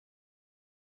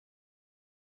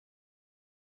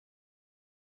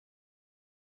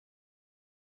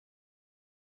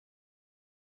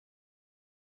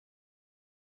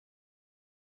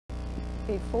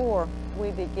Before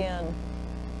we begin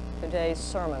today's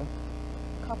sermon,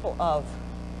 a couple of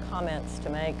comments to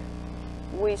make.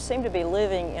 We seem to be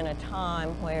living in a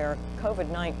time where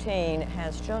COVID-19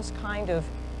 has just kind of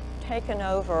taken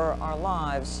over our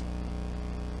lives,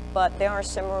 but there are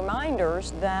some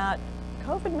reminders that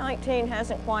COVID-19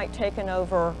 hasn't quite taken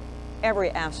over every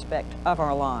aspect of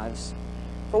our lives.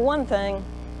 For one thing,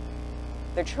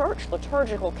 the church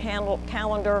liturgical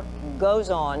calendar goes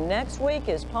on. Next week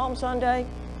is Palm Sunday.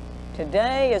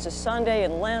 Today is a Sunday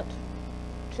in Lent.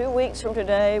 2 weeks from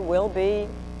today will be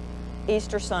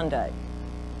Easter Sunday.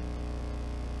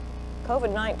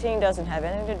 COVID-19 doesn't have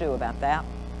anything to do about that.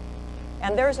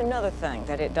 And there's another thing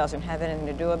that it doesn't have anything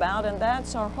to do about, and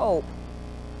that's our hope.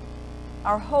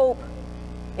 Our hope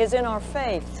is in our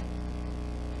faith.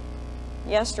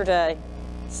 Yesterday,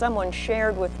 someone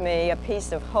shared with me a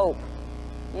piece of hope.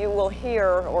 You will hear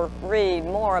or read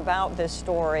more about this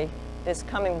story this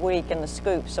coming week in The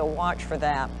Scoop, so watch for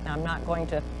that. I'm not going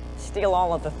to steal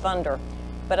all of the thunder,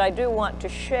 but I do want to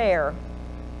share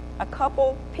a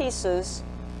couple pieces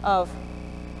of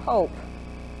hope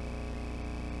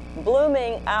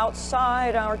blooming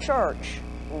outside our church,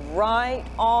 right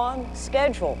on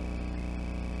schedule.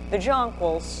 The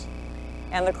jonquils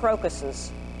and the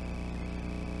crocuses.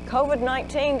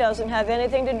 COVID-19 doesn't have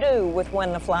anything to do with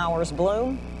when the flowers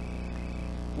bloom.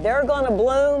 They're going to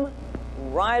bloom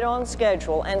right on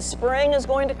schedule, and spring is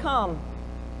going to come.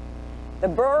 The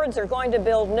birds are going to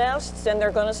build nests, and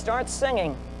they're going to start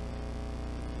singing.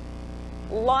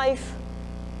 Life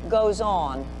goes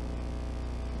on.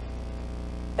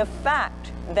 The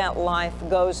fact that life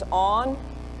goes on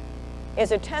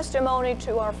is a testimony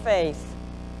to our faith,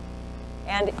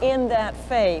 and in that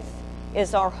faith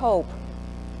is our hope.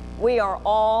 We are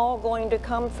all going to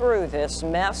come through this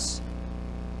mess,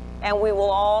 and we will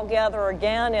all gather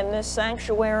again in this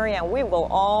sanctuary, and we will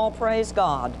all praise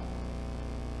God.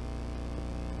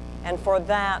 And for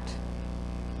that,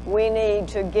 we need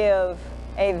to give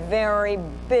a very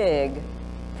big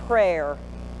prayer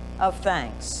of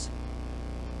thanks.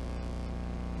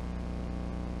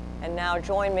 And now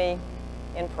join me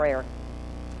in prayer.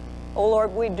 Oh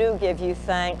Lord, we do give you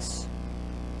thanks,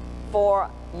 for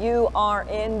you are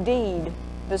indeed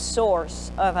the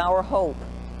source of our hope.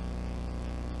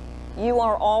 You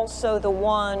are also the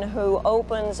one who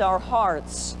opens our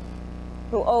hearts,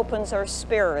 who opens our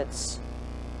spirits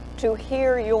to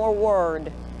hear your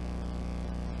word.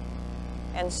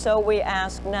 And so we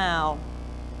ask now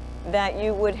that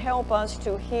you would help us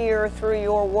to hear through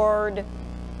your word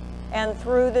and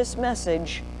through this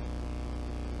message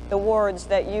the words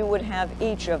that you would have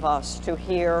each of us to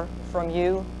hear from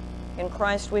you. In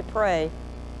Christ we pray.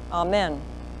 Amen.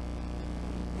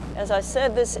 As I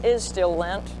said, this is still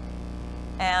Lent,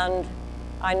 and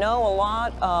I know a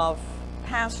lot of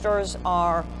pastors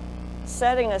are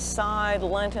setting aside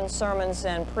Lenten sermons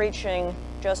and preaching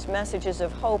just messages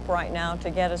of hope right now to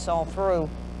get us all through.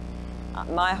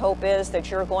 My hope is that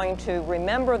you're going to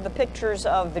remember the pictures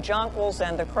of the jonquils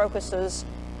and the crocuses,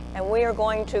 and we are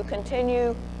going to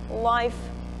continue life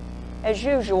as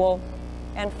usual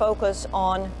and focus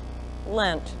on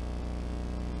Lent.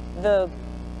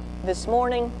 This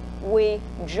morning we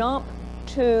jump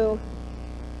to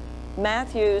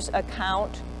Matthew's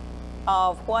account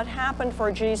of what happened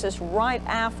for Jesus right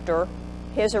after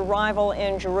his arrival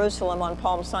in Jerusalem on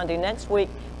Palm Sunday. Next week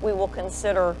we will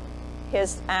consider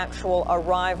his actual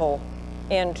arrival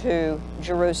into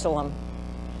Jerusalem.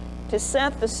 To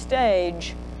set the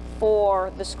stage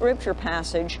for the scripture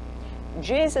passage,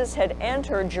 Jesus had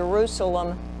entered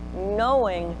Jerusalem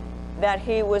knowing that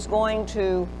he was going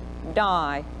to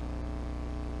die.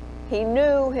 He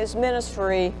knew his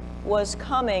ministry was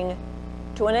coming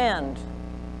to an end,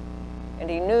 and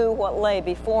he knew what lay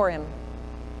before him.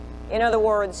 In other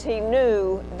words, he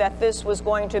knew that this was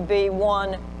going to be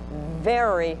one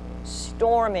very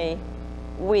stormy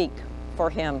week for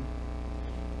him.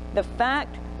 The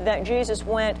fact that Jesus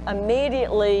went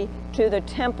immediately to the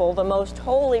temple, the most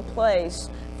holy place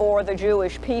for the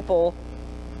Jewish people,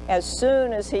 as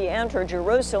soon as he entered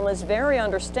Jerusalem is very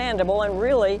understandable and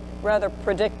really rather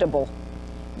predictable.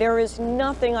 There is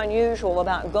nothing unusual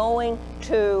about going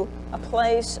to a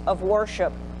place of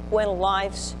worship when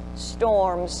life's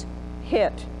storms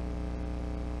hit.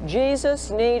 Jesus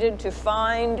needed to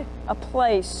find a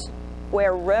place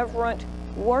where reverent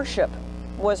worship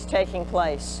was taking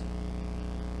place.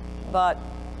 But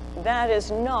that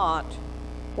is not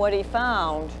what he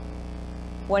found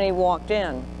when he walked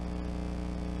in.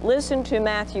 Listen to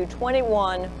Matthew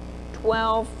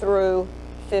 21:12 through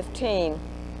 15.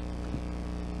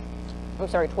 I'm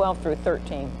sorry, 12 through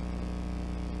 13.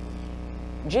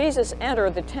 Jesus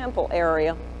entered the temple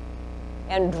area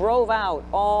and drove out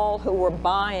all who were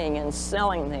buying and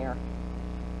selling there.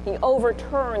 He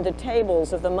overturned the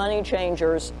tables of the money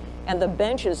changers and the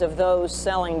benches of those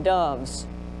selling doves.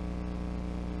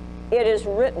 "It is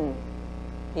written,"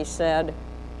 he said,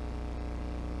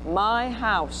 "My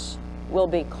house will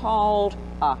be called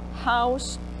a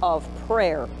house of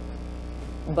prayer,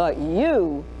 but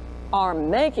you are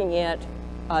making it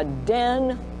a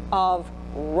den of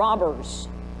robbers."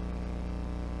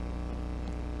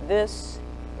 This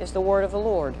is the word of the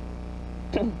Lord.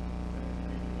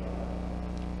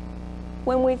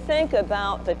 When we think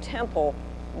about the temple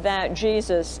that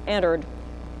Jesus entered,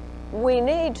 we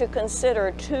need to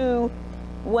consider two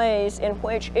ways in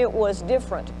which it was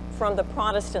different from the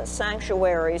Protestant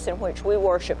sanctuaries in which we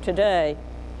worship today.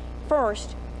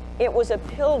 First, it was a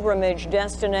pilgrimage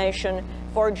destination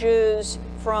for Jews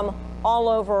from all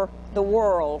over the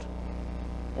world.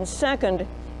 And second,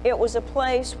 it was a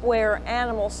place where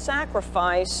animal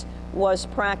sacrifice was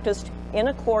practiced in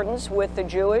accordance with the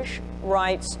Jewish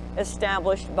rites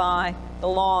established by the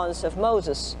laws of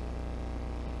Moses.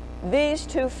 These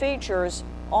two features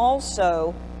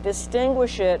also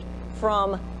distinguish it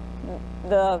from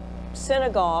the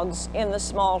synagogues in the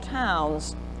small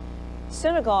towns.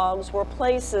 Synagogues were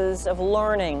places of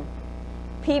learning.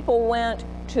 People went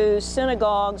to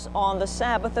synagogues on the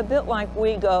Sabbath, a bit like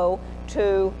we go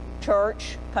to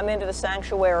church, come into the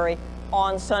sanctuary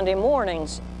on Sunday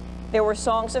mornings. There were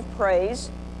songs of praise,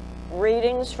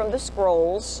 readings from the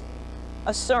scrolls,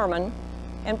 a sermon,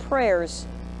 and prayers.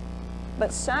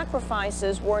 But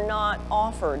sacrifices were not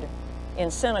offered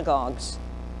in synagogues.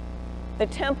 The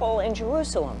temple in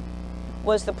Jerusalem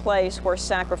was the place where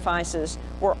sacrifices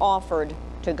were offered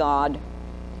to God.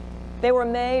 They were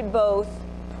made both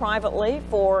privately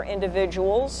for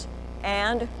individuals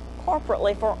and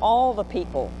corporately for all the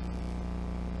people.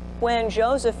 When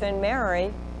Joseph and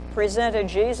Mary presented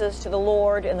Jesus to the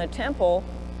Lord in the temple,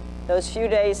 those few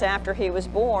days after he was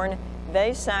born,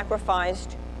 they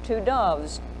sacrificed 2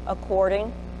 doves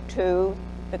according to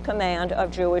the command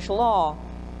of Jewish law.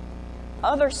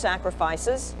 Other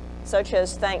sacrifices, such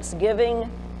as thanksgiving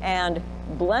and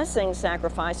blessing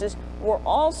sacrifices, were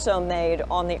also made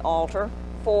on the altar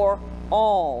for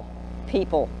all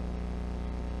people.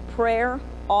 Prayer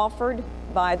offered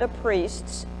by the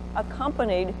priests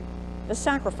accompanied the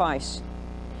sacrifice.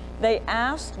 They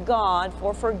asked God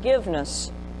for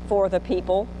forgiveness for the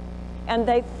people, and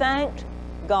they thanked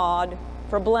God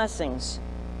for blessings.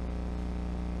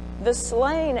 The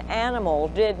slain animal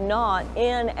did not,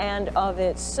 in and of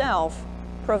itself,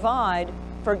 provide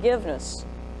forgiveness.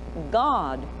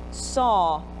 God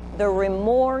saw the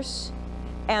remorse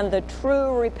and the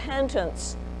true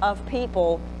repentance of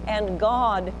people, and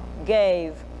God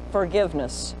gave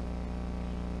forgiveness.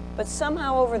 But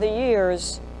somehow over the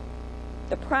years,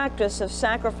 the practice of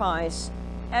sacrifice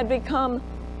had become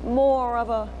more of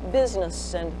a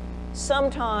business and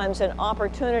sometimes an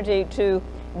opportunity to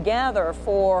gather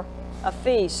for a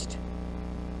feast.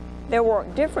 There were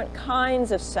different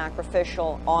kinds of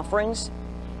sacrificial offerings.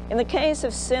 In the case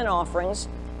of sin offerings,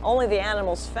 only the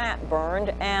animal's fat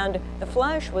burned and the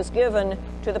flesh was given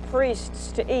to the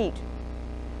priests to eat.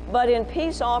 But in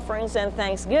peace offerings and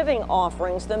thanksgiving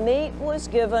offerings, the meat was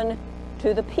given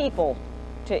to the people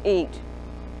to eat.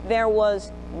 There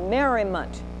was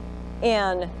merriment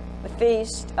in the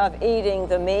feast of eating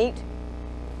the meat.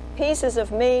 Pieces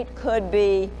of meat could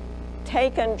be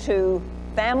taken to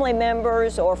family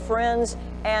members or friends,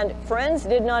 and friends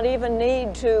did not even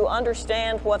need to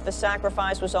understand what the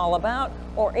sacrifice was all about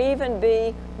or even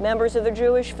be members of the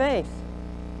Jewish faith.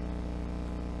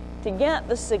 To get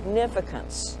the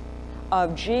significance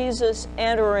of Jesus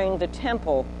entering the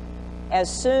temple as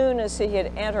soon as he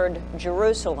had entered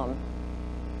Jerusalem,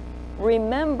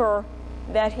 remember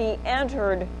that he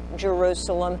entered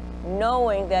Jerusalem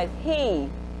knowing that he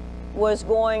was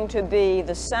going to be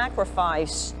the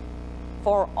sacrifice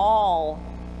for all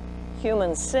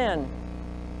human sin.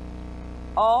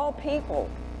 All people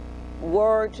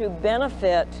were to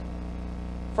benefit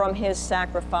from his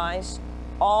sacrifice.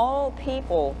 All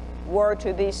people were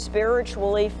to be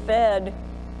spiritually fed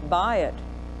by it.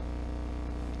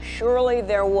 Surely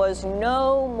there was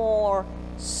no more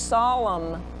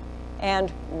solemn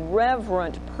and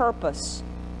reverent purpose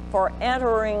for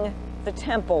entering the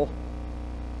temple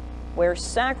where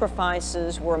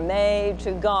sacrifices were made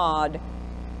to God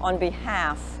on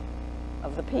behalf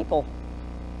of the people.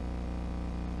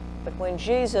 But when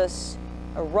Jesus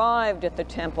arrived at the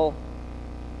temple,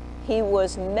 he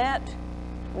was met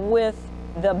with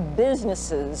the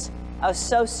businesses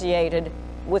associated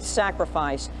with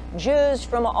sacrifice. Jews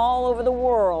from all over the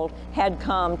world had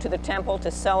come to the temple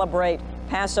to celebrate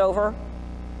Passover.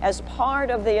 As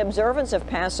part of the observance of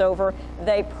Passover,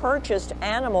 they purchased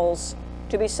animals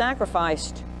to be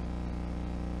sacrificed.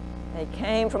 They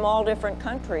came from all different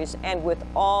countries and with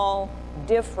all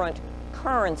different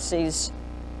currencies.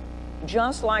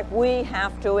 Just like we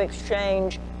have to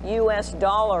exchange US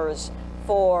dollars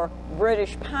for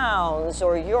British pounds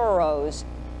or euros,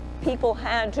 people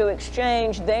had to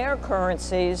exchange their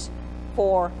currencies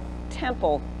for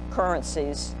temple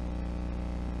currencies.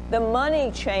 The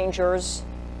money changers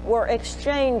were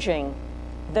exchanging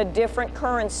the different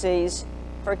currencies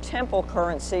for temple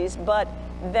currencies, but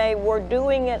they were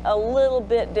doing it a little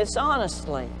bit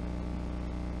dishonestly.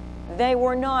 They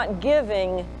were not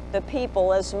giving the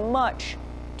people as much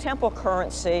temple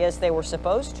currency as they were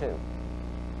supposed to.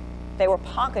 They were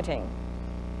pocketing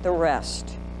the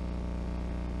rest.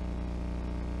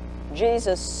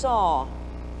 Jesus saw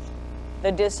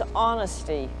the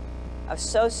dishonesty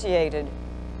associated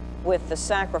with the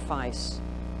sacrifice.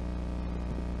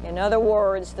 In other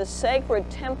words, the sacred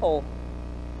temple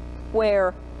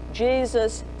where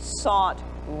Jesus sought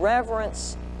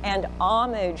reverence and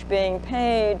homage being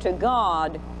paid to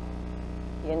God,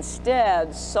 he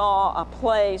instead saw a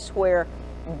place where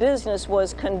business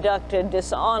was conducted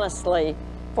dishonestly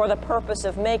for the purpose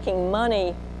of making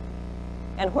money,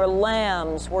 and where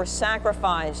lambs were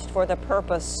sacrificed for the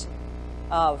purpose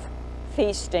of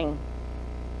feasting.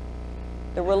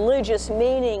 The religious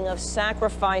meaning of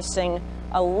sacrificing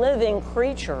a living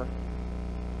creature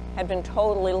had been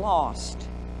totally lost.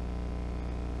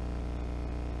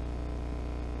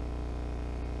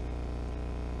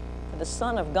 For the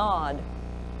Son of God,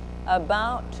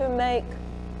 about to make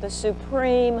the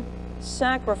supreme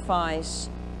sacrifice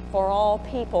for all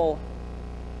people,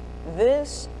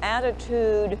 this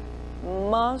attitude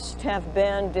must have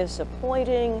been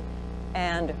disappointing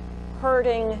and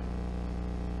hurting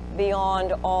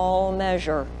beyond all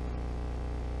measure.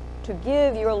 To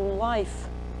give your life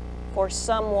for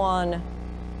someone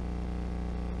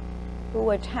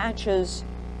who attaches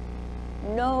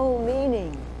no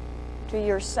meaning to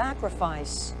your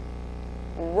sacrifice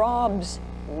robs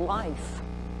life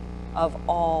of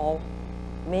all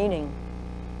meaning.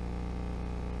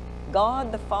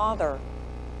 God the Father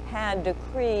had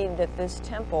decreed that this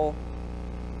temple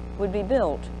would be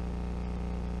built.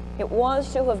 It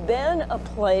was to have been a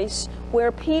place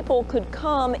where people could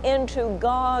come into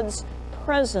God's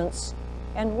presence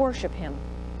and worship Him.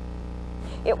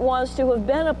 It was to have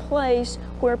been a place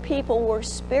where people were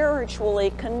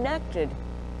spiritually connected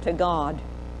to God.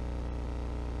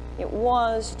 It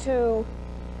was to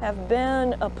have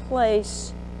been a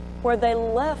place where they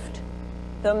left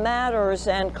the matters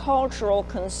and cultural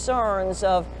concerns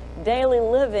of daily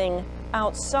living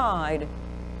outside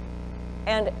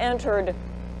and entered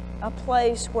a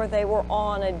place where they were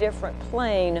on a different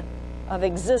plane of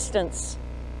existence,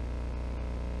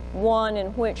 one in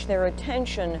which their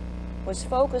attention was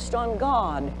focused on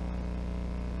God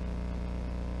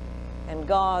and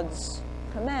God's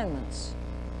commandments.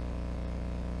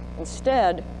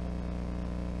 Instead,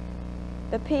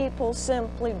 the people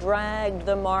simply dragged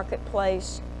the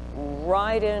marketplace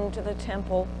right into the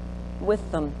temple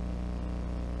with them.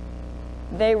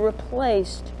 They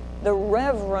replaced the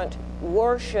reverent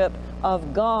worship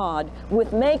of God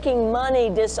with making money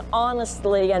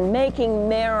dishonestly and making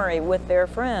merry with their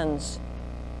friends.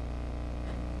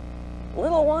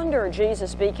 Little wonder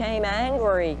Jesus became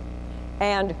angry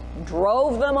and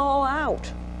drove them all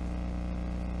out.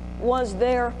 Was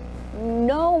there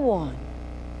no one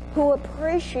who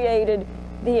appreciated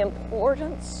the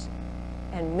importance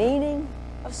and meaning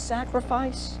of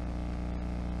sacrifice?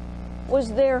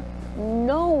 Was there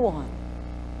no one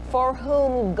for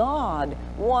whom God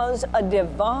was a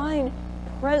divine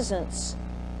presence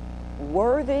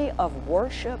worthy of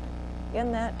worship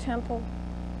in that temple?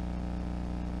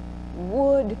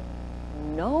 Would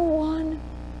no one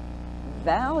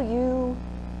value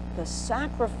the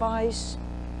sacrifice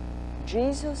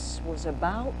Jesus was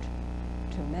about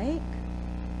to make?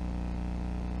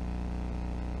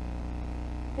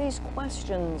 These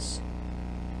questions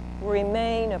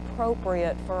remain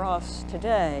appropriate for us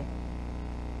today.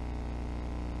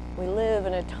 We live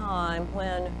in a time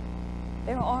when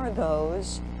there are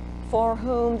those for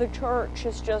whom the church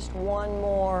is just one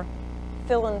more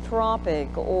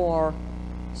philanthropic or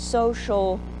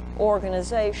social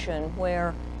organization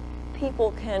where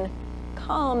people can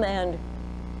come and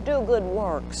do good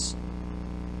works.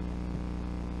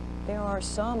 There are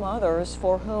some others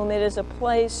for whom it is a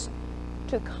place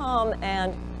to come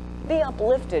and be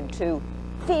uplifted, to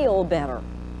feel better.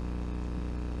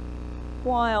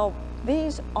 while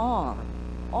these are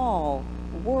all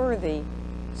worthy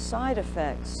side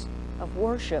effects of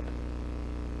worship,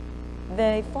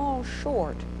 they fall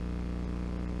short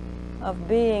of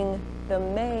being the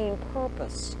main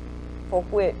purpose for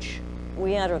which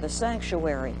we enter the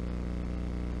sanctuary.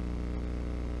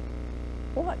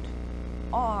 What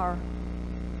are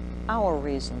our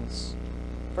reasons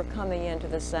for coming into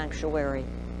the sanctuary?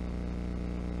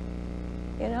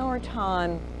 In our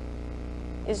time,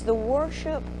 is the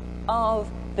worship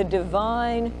of the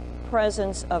divine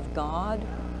presence of God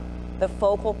the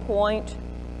focal point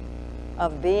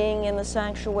of being in the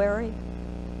sanctuary?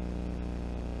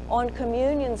 On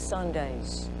Communion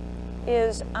Sundays,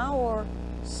 is our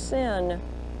sin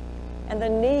and the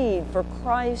need for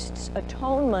Christ's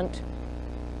atonement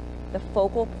the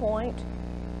focal point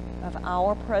of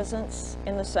our presence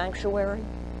in the sanctuary?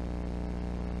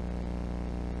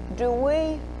 Do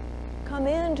we come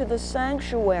into the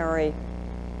sanctuary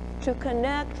to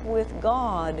connect with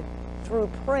God through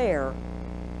prayer,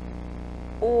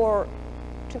 or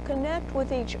to connect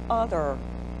with each other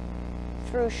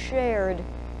through shared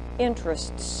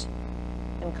interests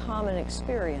and common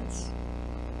experience?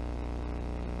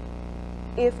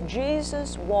 If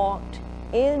Jesus walked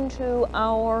into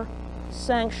our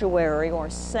sanctuary or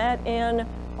sat in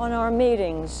on our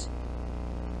meetings,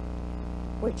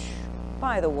 which,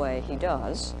 by the way, he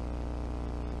does,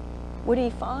 would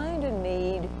he find a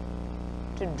need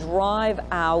to drive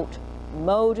out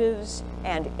motives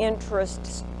and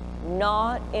interests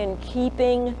not in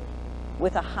keeping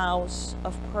with a house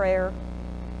of prayer?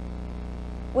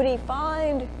 Would he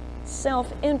find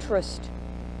self-interest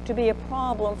to be a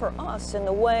problem for us in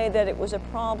the way that it was a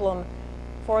problem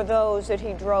for those that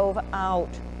he drove out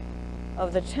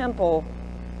of the temple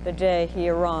the day he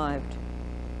arrived?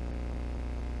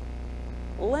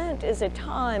 Lent is a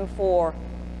time for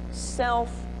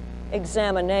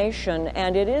self-examination,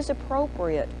 and it is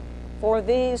appropriate for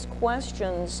these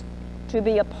questions to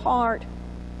be a part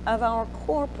of our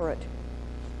corporate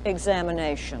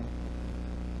examination.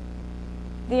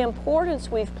 The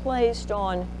importance we've placed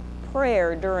on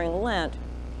prayer during Lent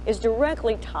is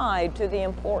directly tied to the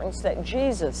importance that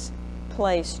Jesus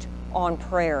placed on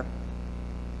prayer.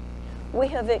 We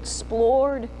have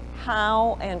explored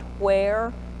how and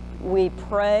where we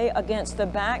pray against the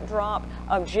backdrop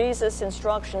of Jesus'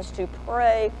 instructions to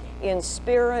pray in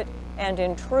spirit and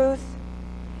in truth,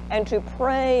 and to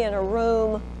pray in a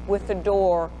room with the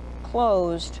door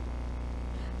closed.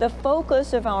 The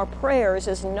focus of our prayers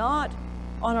is not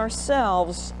on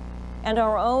ourselves and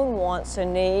our own wants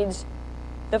and needs.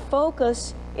 The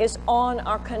focus is on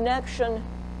our connection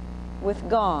with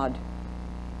God.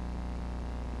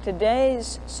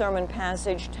 Today's sermon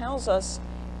passage tells us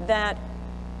that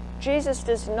Jesus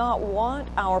does not want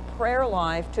our prayer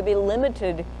life to be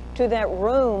limited to that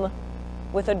room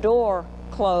with a door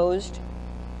closed.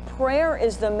 Prayer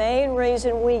is the main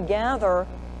reason we gather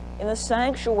in the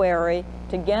sanctuary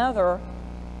together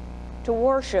to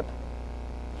worship.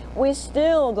 We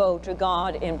still go to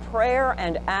God in prayer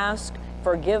and ask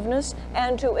forgiveness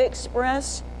and to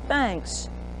express thanks.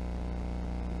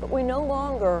 But we no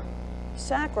longer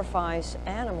sacrifice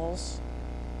animals.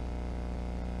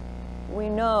 We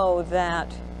know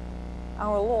that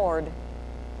our Lord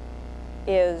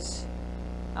is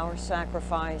our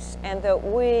sacrifice, and that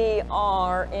we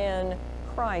are in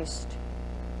Christ,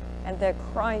 and that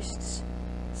Christ's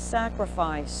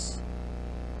sacrifice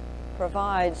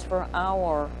provides for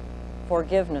our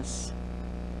forgiveness.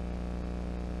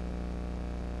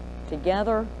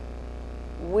 Together,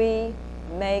 we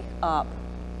make up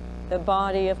the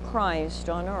body of Christ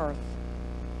on earth.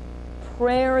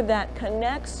 Prayer that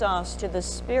connects us to the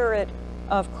Spirit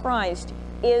of Christ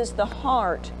is the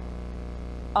heart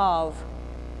of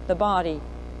the body.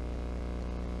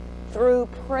 Through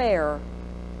prayer,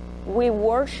 we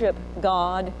worship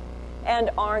God and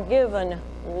are given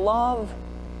love,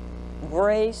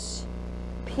 grace,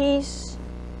 peace,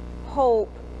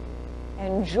 hope,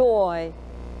 and joy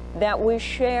that we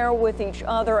share with each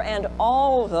other, and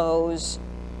all those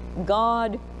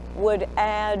God would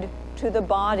add to the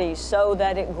body so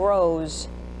that it grows.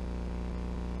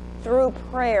 Through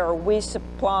prayer, we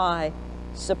supply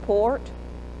support,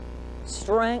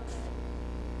 strength,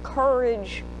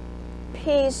 courage,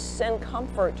 peace, and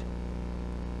comfort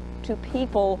to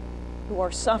people who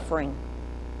are suffering.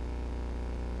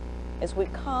 As we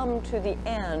come to the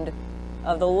end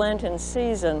of the Lenten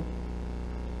season,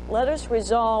 let us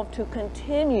resolve to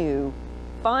continue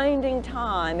finding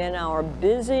time in our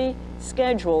busy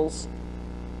schedules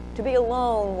to be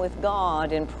alone with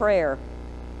God in prayer.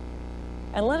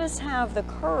 And let us have the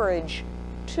courage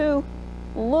to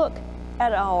look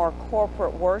at our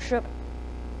corporate worship,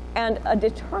 and a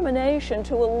determination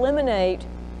to eliminate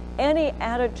any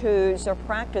attitudes or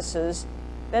practices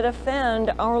that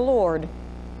offend our Lord.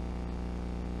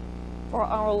 For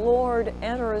our Lord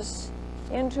enters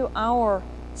into our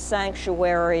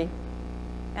sanctuary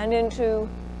and into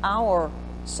our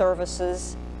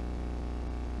services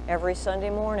every Sunday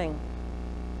morning.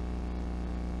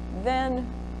 Then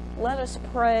let us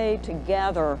pray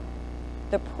together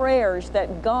the prayers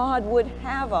that God would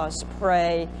have us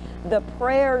pray, the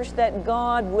prayers that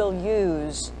God will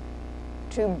use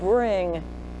to bring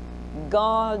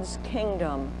God's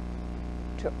kingdom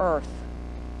to earth.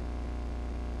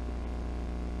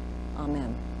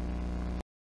 Amen.